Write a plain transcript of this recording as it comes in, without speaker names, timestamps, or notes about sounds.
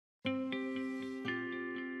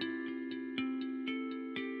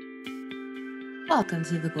Welcome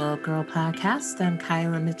to the Gyrl podcast. I'm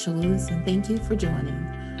Kyra Mitchell-Lewis, and thank you for joining.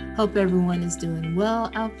 Hope everyone is doing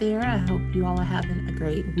well out there. I hope you all are having a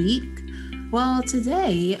great week. Well,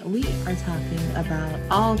 today we are talking about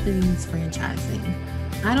all things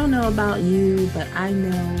franchising. I don't know about you, but I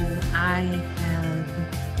know I have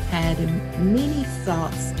had many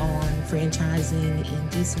thoughts on franchising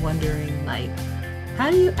and just wondering,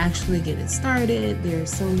 how do you actually get it started?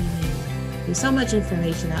 There's so much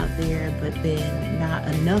information out there, but then not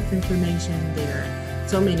enough information. There are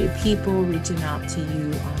so many people reaching out to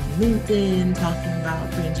you on LinkedIn talking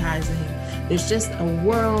about franchising. There's just a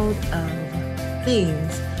world of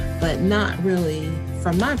things, but not really,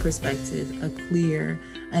 from my perspective, a clear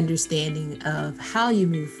understanding of how you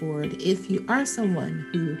move forward if you are someone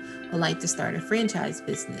who would like to start a franchise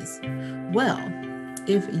business. Well,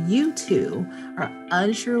 if you too are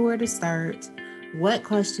unsure where to start, what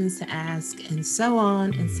questions to ask, and so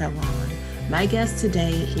on and so on, my guest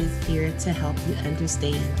today is here to help you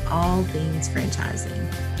understand all things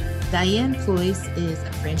franchising. Diane Pleuss is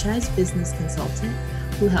a franchise business consultant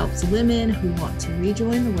who helps women who want to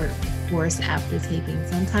rejoin the workforce after taking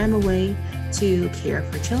some time away to care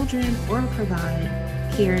for children or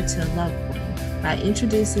provide care to a loved one by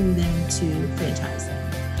introducing them to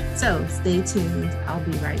franchising. So stay tuned. I'll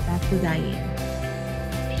be right back with Diane.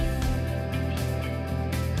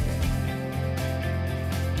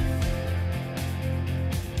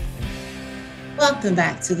 Welcome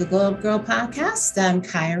back to the Gyrl podcast. I'm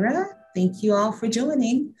Kyra. Thank you all for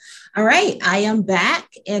joining. All right, I am back,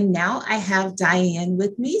 and now I have Diane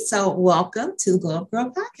with me. So welcome to the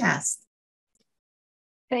Gyrl podcast.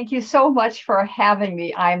 Thank you so much for having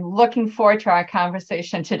me. I'm looking forward to our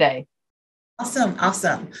conversation today.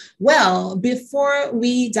 Awesome. Well, before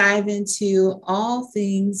we dive into all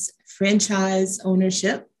things franchise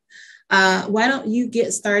ownership, why don't you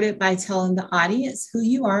get started by telling the audience who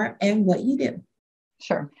you are and what you do?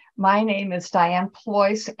 Sure. My name is Diane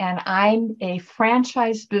Pleuss, and I'm a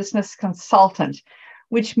franchise business consultant,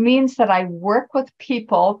 which means that I work with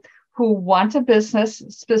people who want a business,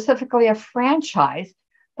 specifically a franchise,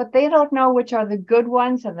 but they don't know which are the good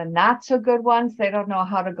ones and the not so good ones. They don't know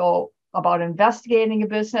how to go about investigating a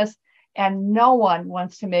business, and no one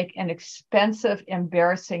wants to make an expensive,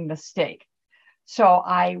 embarrassing mistake. So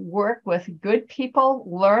I work with good people,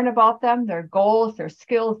 learn about them, their goals, their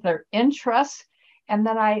skills, their interests, and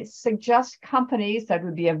then I suggest companies that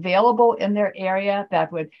would be available in their area that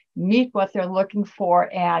would meet what they're looking for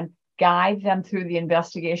and guide them through the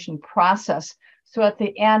investigation process. So at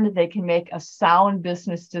the end, they can make a sound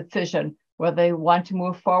business decision whether they want to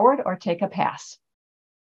move forward or take a pass.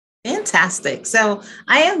 Fantastic. So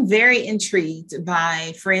I am very intrigued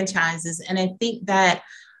by franchises. And I think that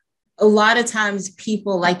a lot of times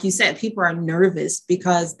people, like you said, people are nervous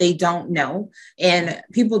because they don't know. And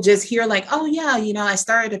people just hear oh, yeah, I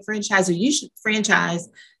started a franchise, or you should franchise.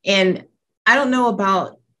 And I don't know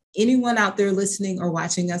about anyone out there listening or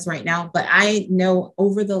watching us right now, but I know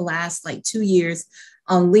over the last 2 years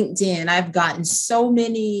on LinkedIn, I've gotten so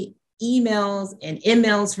many emails and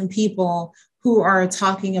emails from people who are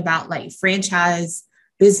talking about franchise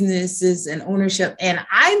businesses and ownership. And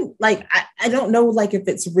I'm I don't know if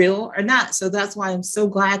it's real or not. So that's why I'm so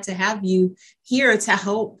glad to have you here to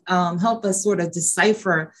help us sort of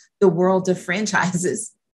decipher the world of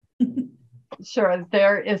franchises. Sure.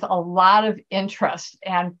 There is a lot of interest,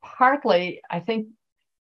 and partly, I think,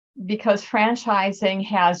 because franchising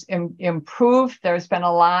has improved, there's been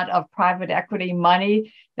a lot of private equity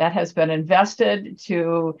money that has been invested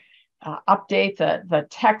to update the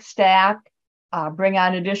tech stack, bring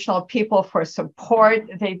on additional people for support.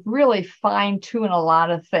 They've really fine-tuned a lot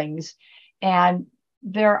of things. And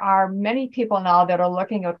there are many people now that are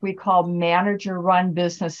looking at what we call manager-run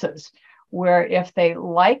businesses, where if they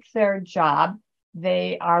like their job,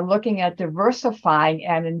 they are looking at diversifying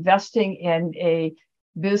and investing in a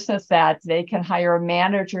business that they can hire a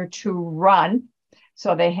manager to run.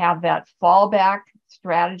 So they have that fallback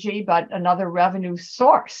strategy, but another revenue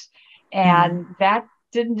source. And that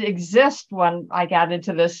didn't exist when I got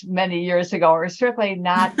into this many years ago, or certainly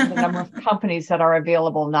not the number of companies that are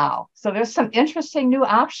available now. So there's some interesting new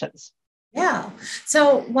options. Yeah.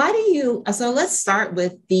 So let's start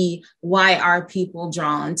with why are people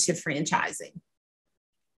drawn to franchising?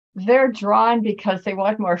 They're drawn because they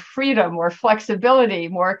want more freedom, more flexibility,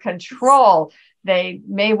 more control. They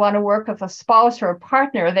may want to work with a spouse or a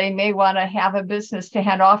partner. They may want to have a business to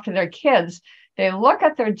hand off to their kids. They look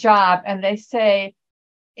at their job and they say,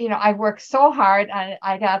 I worked so hard and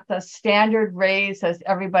I got the standard raise as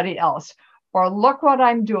everybody else. Or look what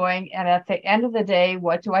I'm doing. And at the end of the day,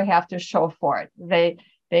 what do I have to show for it?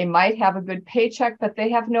 They might have a good paycheck, but they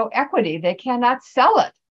have no equity. They cannot sell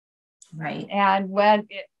it. Right.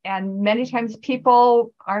 And many times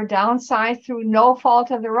people are downsized through no fault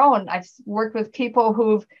of their own. I've worked with people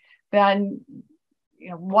who've been,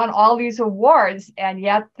 won all these awards, and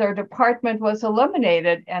yet their department was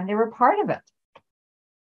eliminated and they were part of it.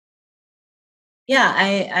 Yeah,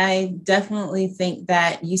 I definitely think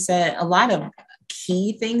that you said a lot of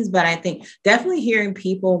key things, but I think definitely hearing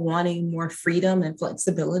people wanting more freedom and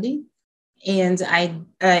flexibility. And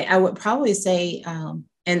I would probably say,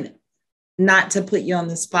 and not to put you on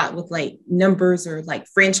the spot with like numbers or like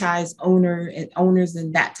franchise owners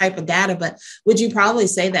and that type of data, but would you probably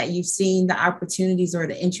say that you've seen the opportunities or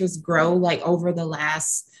the interest grow like over the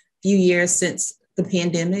last few years since the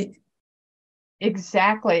pandemic?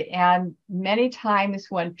 Exactly. And many times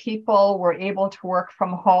when people were able to work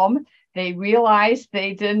from home, they realized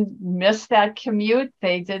they didn't miss that commute.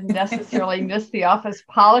 They didn't necessarily miss the office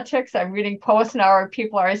politics. I'm reading posts now where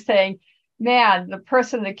people are saying, man, the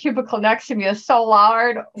person in the cubicle next to me is so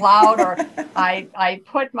loud, or I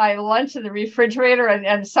put my lunch in the refrigerator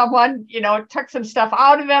and someone, took some stuff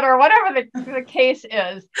out of it, or whatever the case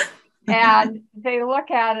is. And they look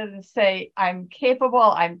at it and say, I'm capable,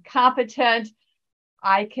 I'm competent,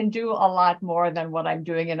 I can do a lot more than what I'm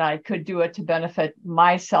doing, and I could do it to benefit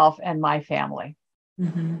myself and my family.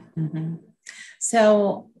 Mm-hmm, mm-hmm.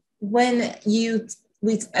 So when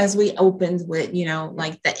as we opened with,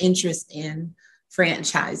 like the interest in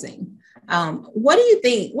franchising, what do you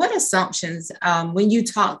think, what assumptions, when you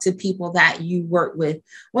talk to people that you work with,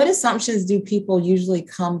 what assumptions do people usually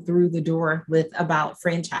come through the door with about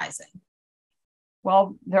franchising?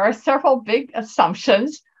 Well, there are several big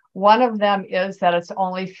assumptions. One of them is that it's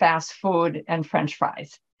only fast food and French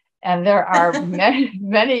fries. And there are many,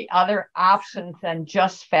 many other options than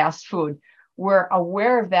just fast food. We're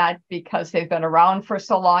aware of that because they've been around for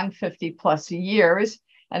so long, 50 plus years,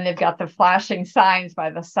 and they've got the flashing signs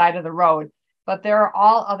by the side of the road. But there are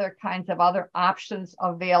all other kinds of other options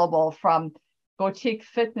available, from boutique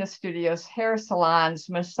fitness studios, hair salons,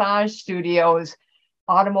 massage studios,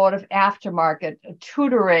 automotive aftermarket,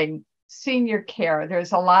 tutoring, senior care.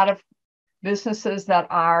 There's a lot of businesses that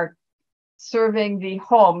are serving the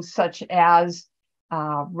homes, such as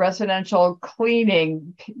residential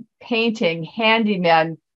cleaning, painting,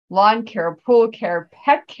 handymen, lawn care, pool care,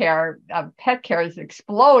 pet care. Pet care is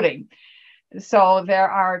exploding. So there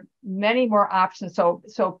are many more options.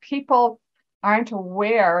 So people aren't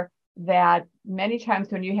aware that many times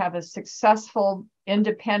when you have a successful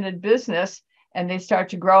independent business and they start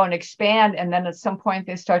to grow and expand, and then at some point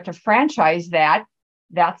they start to franchise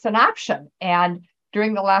that's an option. And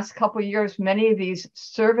during the last couple of years, many of these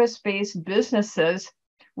service-based businesses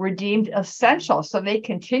were deemed essential. So they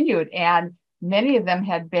continued, and many of them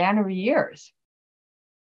had banner years.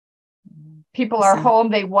 People are home,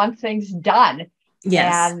 they want things done.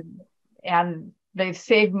 Yes. And they've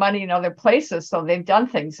saved money in other places, so they've done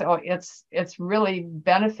things. So it's really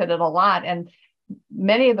benefited a lot. And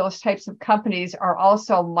many of those types of companies are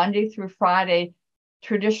also Monday through Friday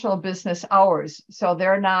traditional business hours. So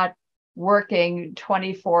they're not working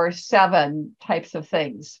 24/7 types of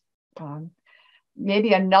things.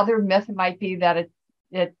 Maybe another myth might be that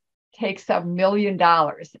it takes $1 million.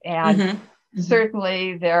 And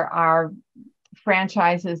certainly there are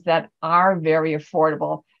franchises that are very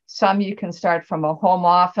affordable. Some you can start from a home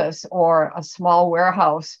office or a small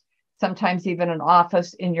warehouse, sometimes even an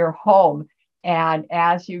office in your home. And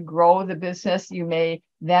as you grow the business, you may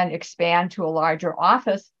then expand to a larger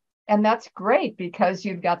office. And that's great because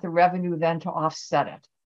you've got the revenue then to offset it.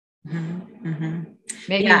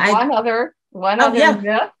 Maybe one other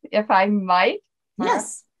myth, if I might,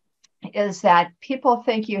 yes, is that people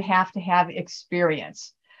think you have to have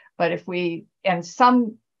experience. But in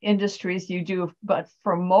some industries you do, but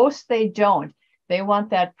for most they don't. They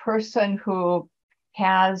want that person who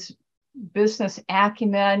has business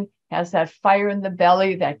acumen, has that fire in the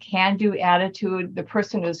belly, that can-do attitude, the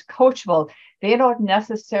person who's coachable. They don't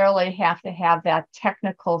necessarily have to have that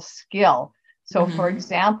technical skill. So for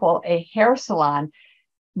example, a hair salon,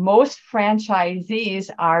 most franchisees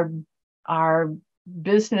are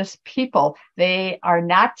business people. They are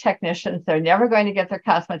not technicians. They're never going to get their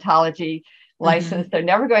cosmetology license. They're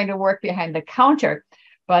never going to work behind the counter,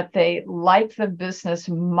 but they like the business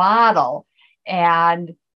model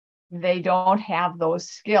and they don't have those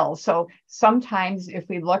skills. So sometimes if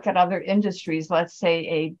we look at other industries, let's say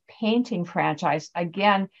a painting franchise,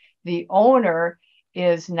 again, the owner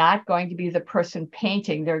is not going to be the person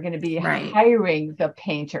painting. They're going to be hiring the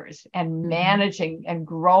painters and managing and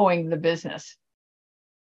growing the business.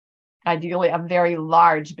 Ideally, a very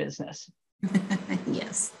large business.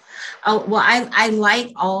 Yes. Oh, well, I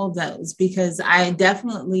like all of those because I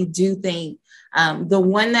definitely do think the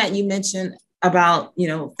one that you mentioned about,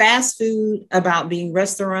 fast food, about being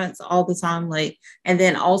restaurants all the time, like, and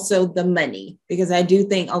then also the money, because I do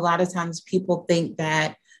think a lot of times people think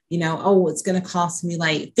that, oh, it's going to cost me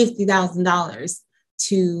like $50,000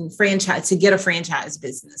 to get a franchise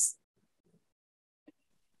business.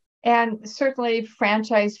 And certainly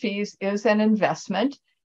franchise fees is an investment.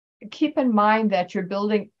 Keep in mind that you're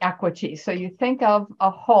building equity. So you think of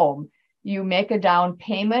a home, you make a down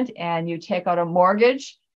payment and you take out a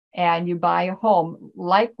mortgage and you buy a home,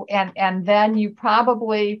 and then you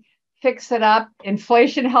probably fix it up,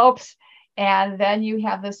 inflation helps, and then you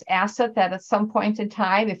have this asset that at some point in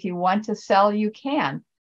time, if you want to sell, you can.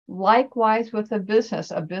 Likewise with a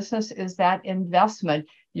business is that investment.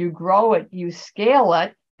 You grow it, you scale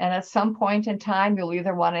it, and at some point in time, you'll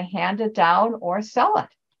either want to hand it down or sell it.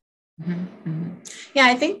 Mm-hmm, mm-hmm. Yeah,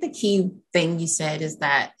 I think the key thing you said is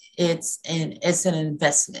that it's an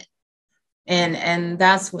investment. And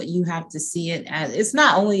that's what you have to see it as. It's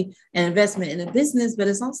not only an investment in a business, but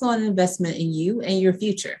it's also an investment in you and your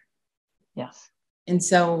future. Yes. And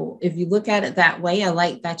so if you look at it that way, I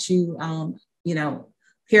like that you,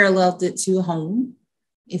 paralleled it to a home.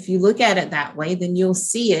 If you look at it that way, then you'll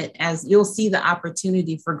see the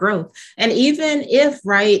opportunity for growth. And even if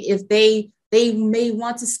they may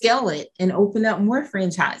want to scale it and open up more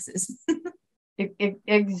franchises.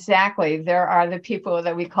 Exactly. There are the people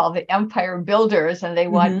that we call the empire builders, and they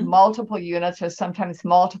want multiple units or sometimes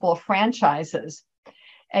multiple franchises.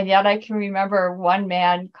 And yet I can remember one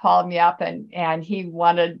man called me up and he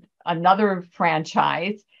wanted another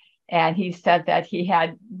franchise. And he said that he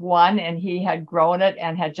had one and he had grown it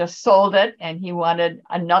and had just sold it. And he wanted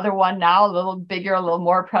another one now, a little bigger, a little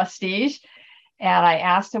more prestige. And I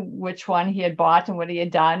asked him which one he had bought and what he had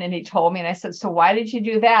done. And he told me, and I said, so why did you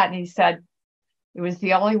do that? And he said, it was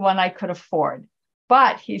the only one I could afford.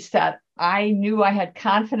 But he said, I knew I had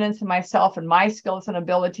confidence in myself and my skills and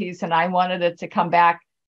abilities, and I wanted it to come back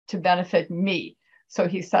to benefit me. So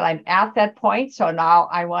he said, I'm at that point. So now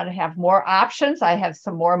I want to have more options. I have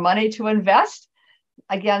some more money to invest.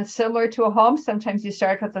 Again, similar to a home, sometimes you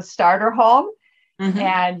start with a starter home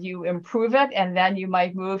and you improve it, and then you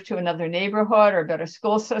might move to another neighborhood or better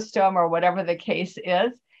school system or whatever the case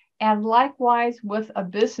is. And likewise with a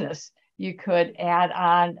business, you could add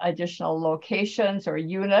on additional locations or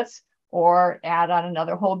units, or add on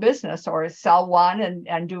another whole business, or sell one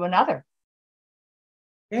and do another.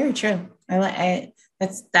 Very true.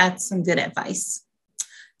 That's some good advice.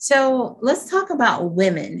 So let's talk about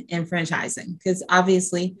women in franchising, because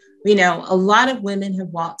obviously we know a lot of women have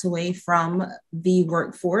walked away from the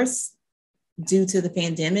workforce due to the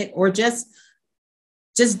pandemic, or just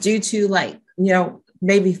due to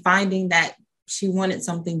maybe finding that she wanted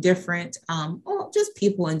something different, or just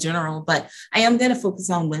people in general. But I am going to focus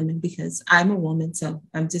on women because I'm a woman. So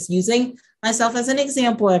I'm just using myself as an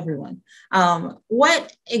example, everyone.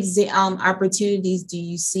 What opportunities do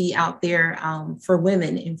you see out there for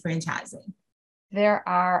women in franchising? There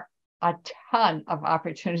are a ton of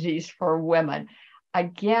opportunities for women.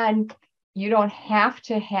 Again, you don't have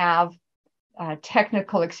to have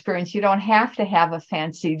technical experience. You don't have to have a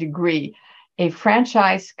fancy degree. A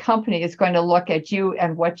franchise company is going to look at you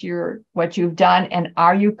and what you've done, and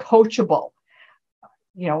are you coachable?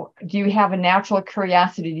 Do you have a natural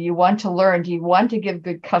curiosity? Do you want to learn? Do you want to give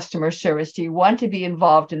good customer service? Do you want to be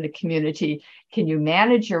involved in the community? Can you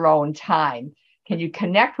manage your own time? Can you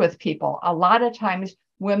connect with people? A lot of times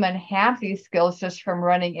women have these skills just from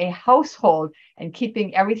running a household and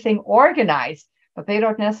keeping everything organized, but they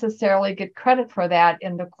don't necessarily get credit for that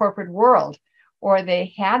in the corporate world. Or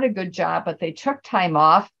they had a good job, but they took time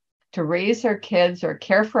off to raise their kids or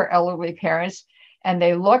care for elderly parents. And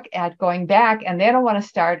they look at going back, and they don't want to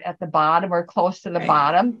start at the bottom or close to the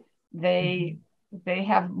bottom. They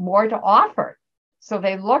have more to offer. So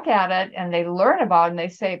they look at it and they learn about it, and they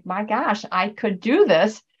say, my gosh, I could do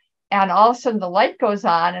this. And all of a sudden the light goes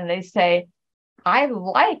on and they say, I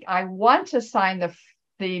want to sign the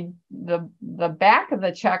back of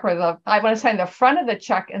the check, or I want to sign the front of the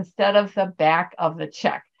check instead of the back of the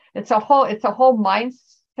check. It's a whole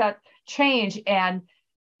mindset change. And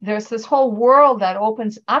there's this whole world that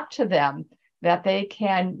opens up to them that they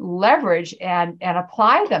can leverage and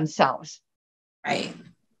apply themselves. Right.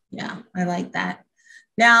 Yeah, I like that.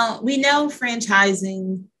 Now, we know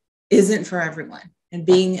franchising isn't for everyone, and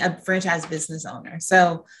being a franchise business owner.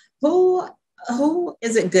 So who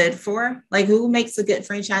is it good for? Like, who makes a good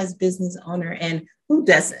franchise business owner and who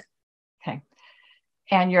doesn't? Okay.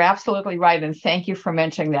 And you're absolutely right. And thank you for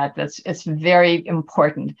mentioning that. It's very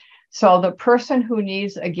important. So the person who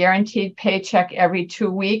needs a guaranteed paycheck every 2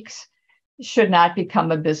 weeks should not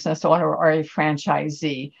become a business owner or a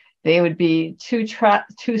franchisee. They would be too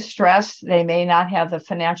stressed. They may not have the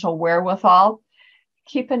financial wherewithal.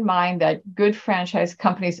 Keep in mind that good franchise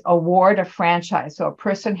companies award a franchise. So a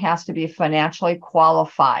person has to be financially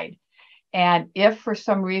qualified. And if for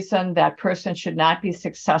some reason that person should not be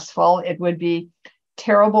successful, it would be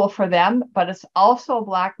terrible for them, but it's also a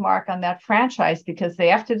black mark on that franchise because they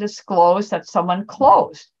have to disclose that someone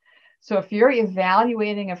closed. So if you're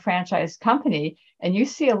evaluating a franchise company and you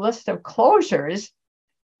see a list of closures,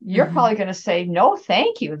 you're probably going to say, no,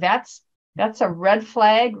 thank you. That's a red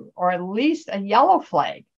flag, or at least a yellow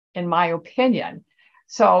flag, in my opinion.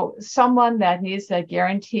 So someone that needs a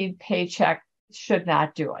guaranteed paycheck should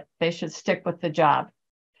not do it. They should stick with the job.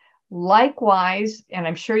 Likewise, and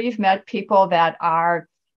I'm sure you've met people that are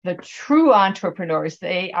the true entrepreneurs.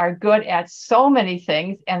 They are good at so many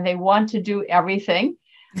things and they want to do everything.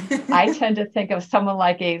 I tend to think of someone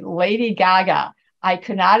like a Lady Gaga. I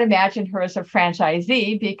could not imagine her as a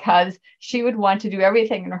franchisee because she would want to do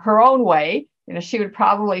everything in her own way. You know, she would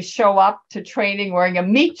probably show up to training wearing a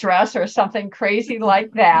meat dress or something crazy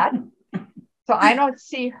like that. So I don't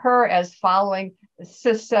see her as following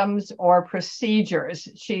systems or procedures.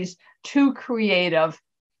 She's too creative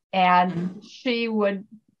and she would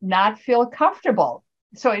not feel comfortable.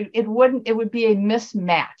 So it would be a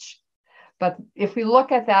mismatch. But if we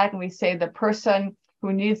look at that and we say the person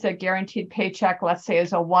who needs a guaranteed paycheck, let's say,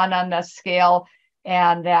 is a 1 on the scale,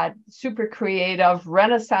 and that super creative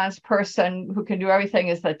Renaissance person who can do everything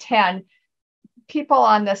is the 10, people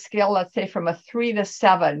on the scale, let's say from a 3 to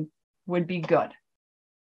 7, would be good.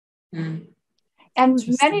 And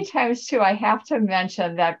many times too, I have to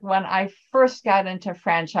mention that when I first got into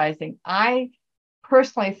franchising, I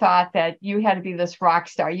personally thought that you had to be this rock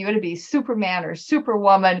star. You had to be Superman or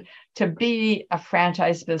Superwoman to be a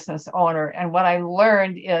franchise business owner. And what I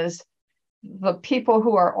learned is the people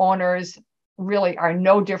who are owners really are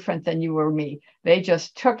no different than you or me. They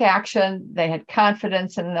just took action, they had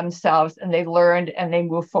confidence in themselves, and they learned and they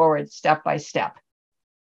moved forward step by step.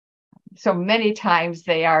 So many times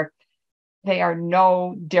they are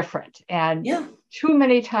no different. And too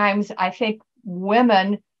many times I think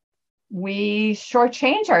women, we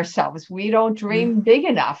shortchange ourselves. We don't dream big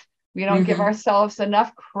enough. We don't give ourselves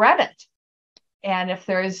enough credit. And if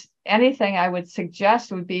there's anything I would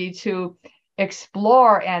suggest would be to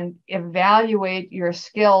explore and evaluate your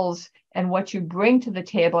skills and what you bring to the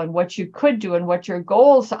table and what you could do and what your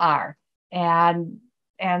goals are, and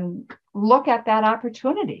look at that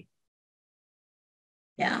opportunity.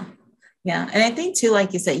 Yeah. And I think too,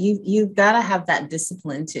 like you said, you've got to have that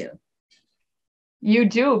discipline too. You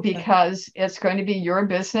do, because it's going to be your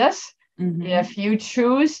business. If you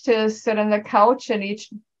choose to sit on the couch and eat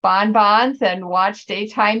bonbons and watch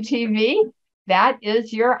daytime TV, that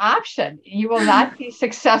is your option. You will not be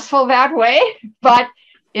successful that way, but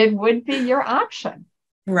it would be your option.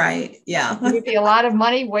 Right. Yeah. It would be a lot of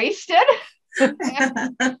money wasted.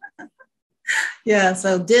 Yeah.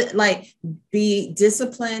 So be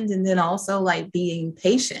disciplined, and then also like being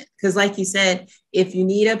patient. Because like you said, if you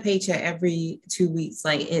need a paycheck every 2 weeks,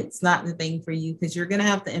 like it's not the thing for you, because you're going to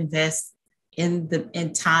have to invest in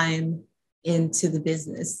time into the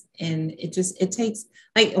business. And it takes,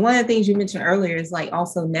 like, one of the things you mentioned earlier is like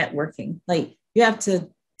also networking. Like you have to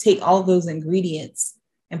take all those ingredients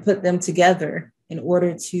and put them together in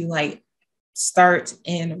order to like start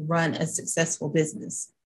and run a successful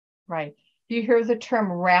business. Right. You hear the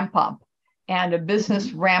term ramp up, and a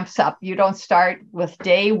business ramps up. You don't start with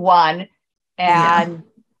day one and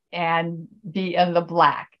be in the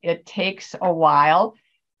black. It takes a while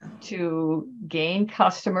to gain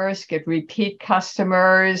customers, get repeat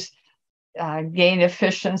customers, gain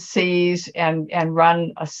efficiencies, and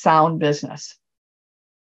run a sound business.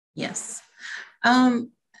 Yes.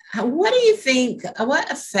 What do you think,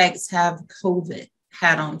 what effects have COVID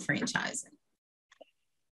had on franchising?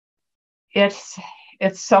 It's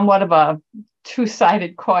somewhat of a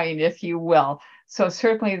two-sided coin, if you will. So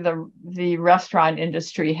certainly the restaurant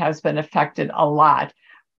industry has been affected a lot,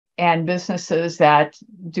 and businesses that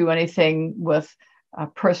do anything with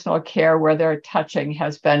personal care where they're touching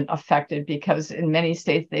has been affected, because in many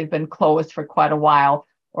states they've been closed for quite a while,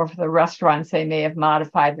 or for the restaurants, they may have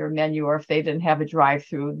modified their menu, or if they didn't have a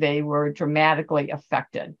drive-through, they were dramatically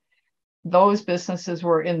affected. Those businesses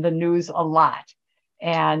were in the news a lot,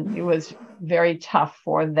 and it was very tough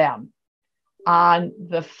for them. On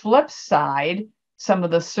the flip side, some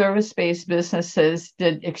of the service-based businesses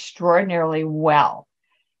did extraordinarily well,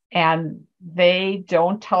 and they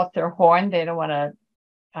don't tout their horn. They don't want to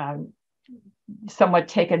somewhat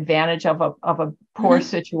take advantage of a poor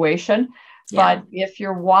situation. Yeah. But if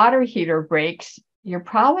your water heater breaks, you're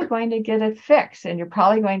probably going to get it fixed, and you're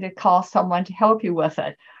probably going to call someone to help you with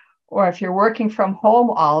it. Or if you're working from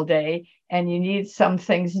home all day and you need some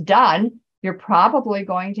things done, you're probably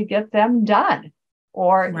going to get them done.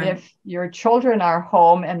 Or if your children are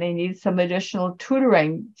home and they need some additional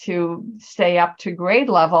tutoring to stay up to grade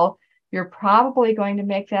level, you're probably going to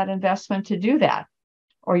make that investment to do that.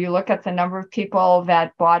 Or you look at the number of people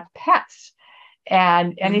that bought pets,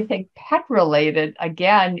 and anything pet related,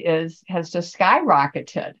 again, has just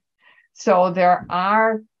skyrocketed. So there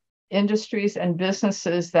are industries and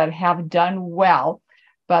businesses that have done well,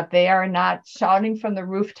 but they are not shouting from the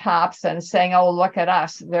rooftops and saying, oh, look at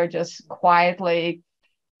us. They're just quietly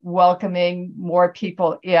welcoming more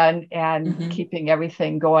people in and keeping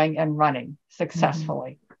everything going and running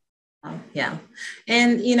successfully. Yeah.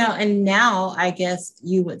 And, and now I guess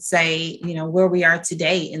you would say, where we are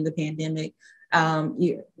today in the pandemic,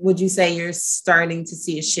 would you say you're starting to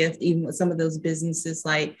see a shift even with some of those businesses,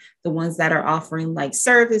 like the ones that are offering like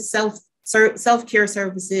self-care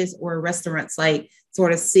services, or restaurants, like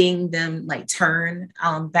sort of seeing them like turn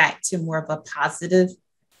back to more of a positive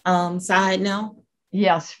side now?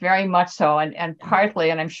 Yes, very much so. And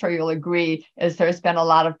partly, and I'm sure you'll agree, is there's been a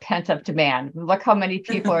lot of pent-up demand. Look how many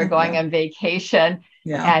people are going on vacation.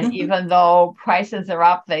 Yeah. And even though prices are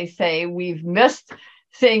up, they say we've missed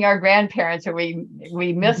seeing our grandparents, or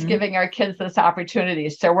we miss giving our kids this opportunity.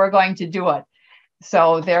 So we're going to do it.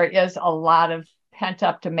 So there is a lot of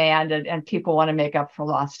pent-up demand, and people want to make up for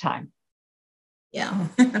lost time. Yeah,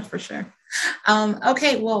 for sure.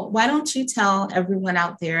 Okay, well, why don't you tell everyone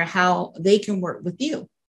out there how they can work with you?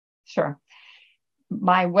 Sure.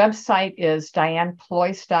 My website is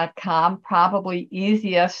dianepleuss.com. Probably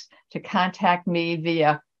easiest to contact me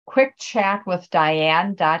via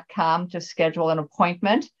quickchatwithdiane.com to schedule an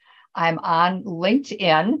appointment. I'm on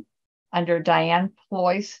LinkedIn under Diane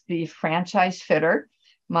Pleuss, the franchise fitter.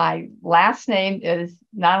 My last name is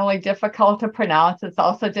not only difficult to pronounce, it's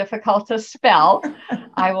also difficult to spell.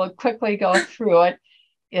 I will quickly go through it.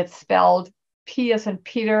 It's spelled P as in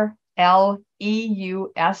Peter, L-E-U-S-S,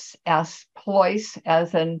 Pleuss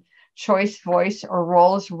as in choice voice or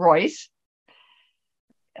Rolls Royce.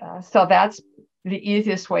 So that's the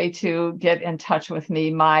easiest way to get in touch with me.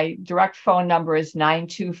 My direct phone number is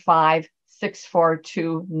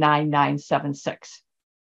 925-642-9976.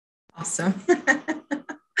 Awesome.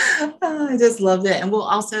 Oh, I just loved it. And we'll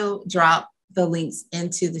also drop the links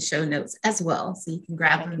into the show notes as well, so you can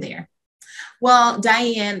grab them there. Well,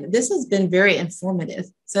 Diane, this has been very informative.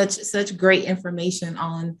 Such great information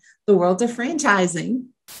on the world of franchising.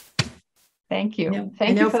 Thank you.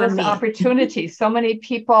 Thank you for this opportunity. So many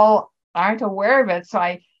people aren't aware of it. So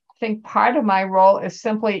I think part of my role is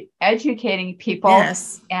simply educating people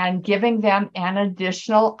and giving them an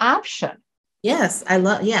additional option. Yes,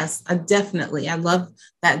 definitely. I love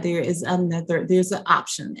that there's an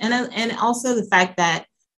option. And also the fact that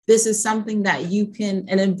this is something that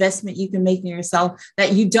an investment you can make in yourself,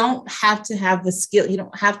 that you don't have to have the skill. You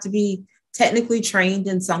don't have to be technically trained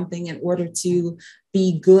in something in order to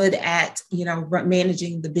be good at,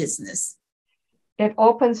 managing the business. It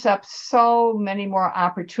opens up so many more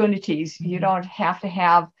opportunities. You don't have to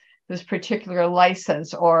have this particular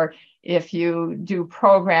license, or if you do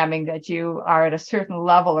programming, that you are at a certain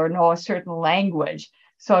level or know a certain language.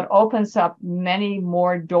 So it opens up many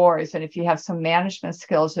more doors. And if you have some management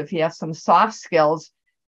skills, if you have some soft skills,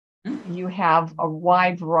 you have a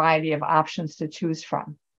wide variety of options to choose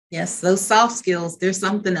from. Yes, those soft skills, there's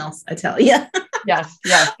something else, I tell you. Yes,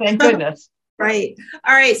 thank goodness. Right.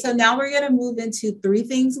 All right. So now we're going to move into 3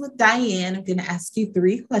 things with Diane. I'm going to ask you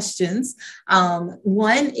 3 questions.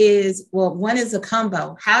 One is a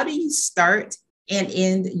combo. How do you start and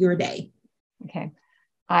end your day? Okay.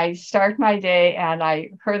 I start my day, and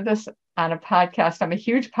I heard this on a podcast. I'm a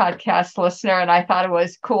huge podcast listener, and I thought it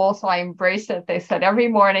was cool, so I embraced it. They said every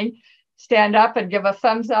morning, stand up and give a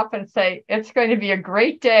thumbs up and say, it's going to be a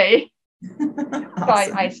great day. Awesome. So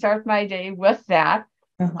I start my day with that.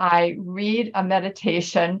 I read a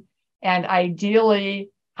meditation, and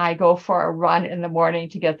ideally I go for a run in the morning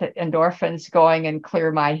to get the endorphins going and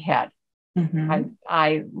clear my head.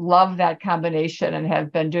 I love that combination and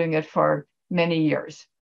have been doing it for many years.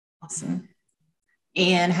 Awesome.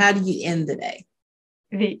 And how do you end the day?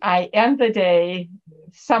 I end the day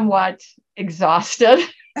somewhat exhausted.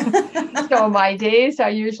 So my days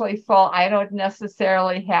are usually full. I don't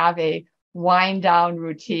necessarily have a wind down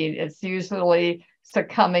routine. It's usually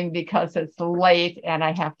succumbing because it's late and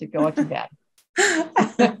I have to go to bed.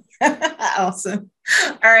 Awesome.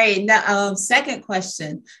 All right. Now, second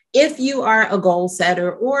question. If you are a goal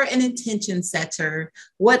setter or an intention setter,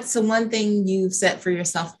 what's the one thing you've set for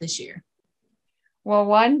yourself this year? Well,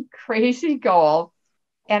 one crazy goal,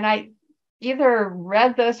 and I either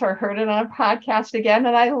read this or heard it on a podcast again,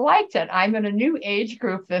 and I liked it. I'm in a new age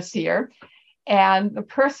group this year, and the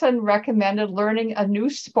person recommended learning a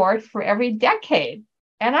new sport for every decade.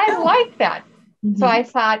 And I like that. Mm-hmm. So I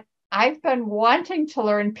thought, I've been wanting to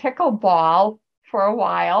learn pickleball for a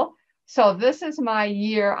while. So this is my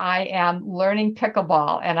year. I am learning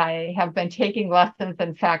pickleball, and I have been taking lessons.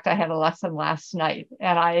 In fact, I had a lesson last night,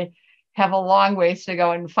 and I have a long ways to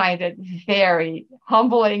go and find it very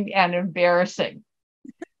humbling and embarrassing.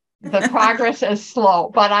 The progress is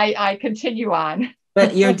slow, but I continue on.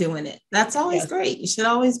 But you're doing it. That's always great. You should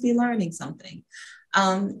always be learning something.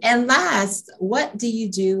 And last, what do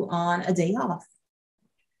you do on a day off?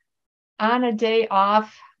 On a day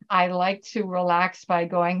off, I like to relax by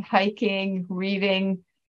going hiking, reading,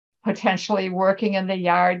 potentially working in the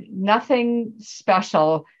yard. Nothing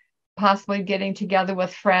special. Possibly getting together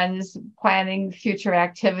with friends, planning future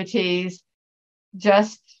activities,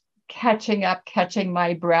 just catching up, catching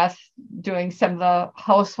my breath, doing some of the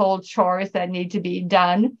household chores that need to be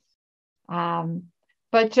done.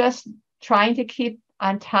 But just trying to keep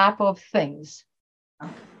on top of things.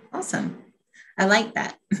 Awesome. I like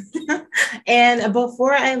that. And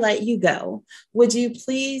before I let you go, would you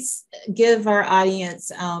please give our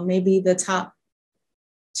audience maybe the top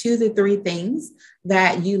 2 to 3 things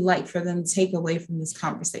that you'd like for them to take away from this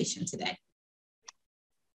conversation today?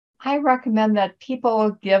 I recommend that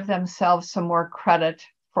people give themselves some more credit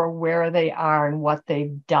for where they are and what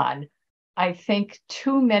they've done. I think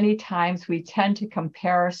too many times we tend to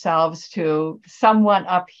compare ourselves to someone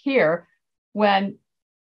up here when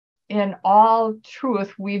in all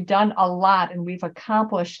truth, we've done a lot and we've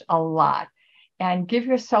accomplished a lot. And give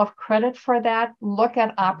yourself credit for that. Look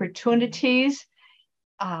at opportunities.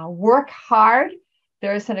 Work hard.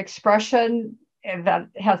 There's an expression that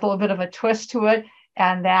has a little bit of a twist to it,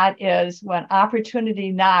 and that is when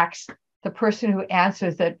opportunity knocks, the person who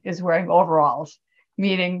answers it is wearing overalls,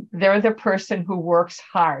 meaning they're the person who works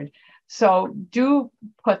hard. So do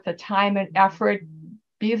put the time and effort,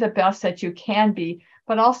 be the best that you can be,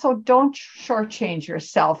 but also don't shortchange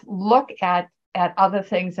yourself. Look at other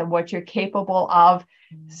things and what you're capable of.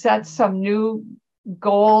 Set some new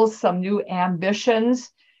goals, some new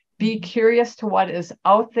ambitions. Be curious to what is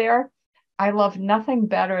out there. I love nothing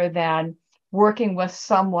better than working with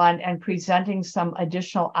someone and presenting some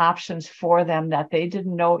additional options for them that they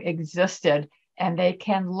didn't know existed, and they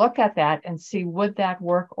can look at that and see, would that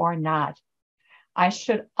work or not? I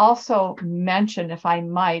should also mention, if I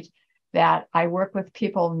might, that I work with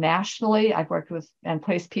people nationally. I've worked with and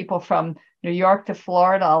placed people from New York to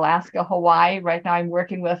Florida, Alaska, Hawaii. Right now I'm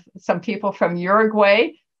working with some people from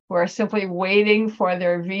Uruguay who are simply waiting for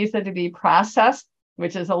their visa to be processed,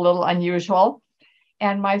 which is a little unusual.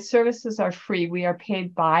 And my services are free. We are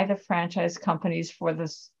paid by the franchise companies for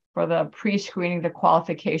the pre-screening, the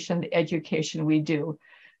qualification, the education we do.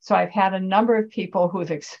 So I've had a number of people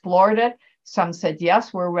who've explored it. Some said,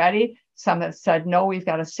 yes, we're ready. Some have said, no, we've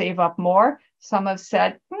got to save up more. Some have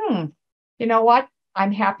said, you know what?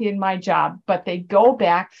 I'm happy in my job. But they go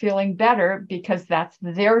back feeling better because that's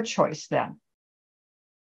their choice then.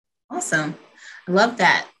 Awesome. I love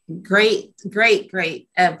that. Great, great, great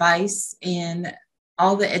advice and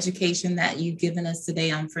all the education that you've given us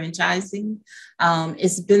today on franchising.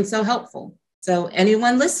 It's been so helpful. So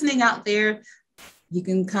anyone listening out there, you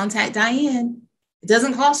can contact Diane. It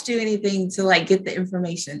doesn't cost you anything to get the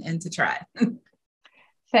information and to try.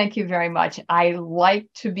 Thank you very much. I like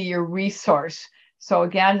to be a resource. So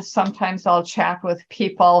again, sometimes I'll chat with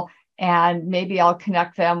people and maybe I'll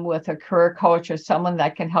connect them with a career coach or someone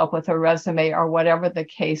that can help with a resume or whatever the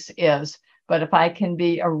case is. But if I can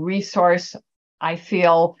be a resource, I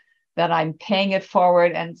feel that I'm paying it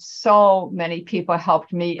forward. And so many people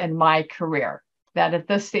helped me in my career that at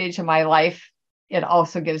this stage of my life, it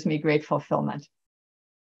also gives me great fulfillment.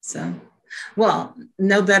 So, well,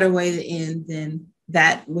 no better way to end than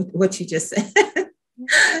that with what you just said.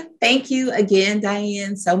 Thank you again,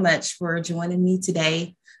 Diane, so much for joining me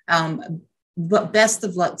today. But best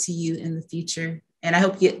of luck to you in the future. And I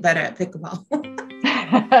hope you get better at pickleball.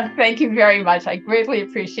 Thank you very much. I greatly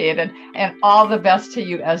appreciate it. And all the best to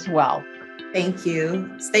you as well. Thank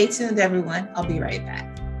you. Stay tuned, everyone. I'll be right back.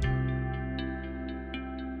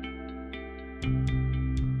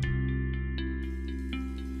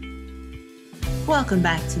 Welcome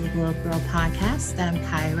back to the Globe Girl podcast. I'm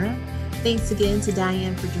Kyra. Thanks again to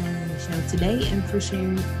Diane for joining the show today and for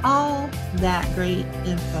sharing all that great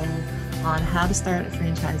info on how to start a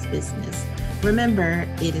franchise business. Remember,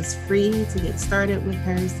 it is free to get started with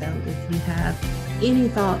her. So if you have any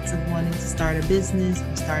thoughts of wanting to start a business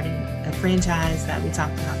or starting a franchise that we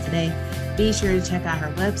talked about today, be sure to check out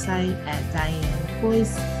her website at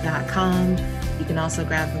dianepleuss.com. You can also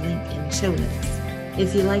grab the link in the show notes.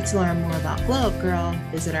 If you'd like to learn more about Glow Up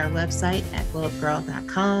Gyrl, visit our website at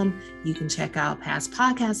glowupgirl.com. You can check out past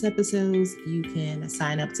podcast episodes. You can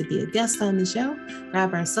sign up to be a guest on the show,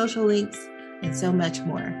 grab our social links, and so much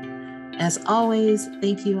more. As always,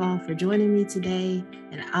 thank you all for joining me today,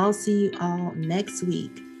 and I'll see you all next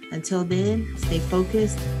week. Until then, stay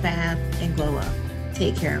focused, fab, and glow up.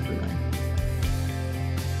 Take care, everyone.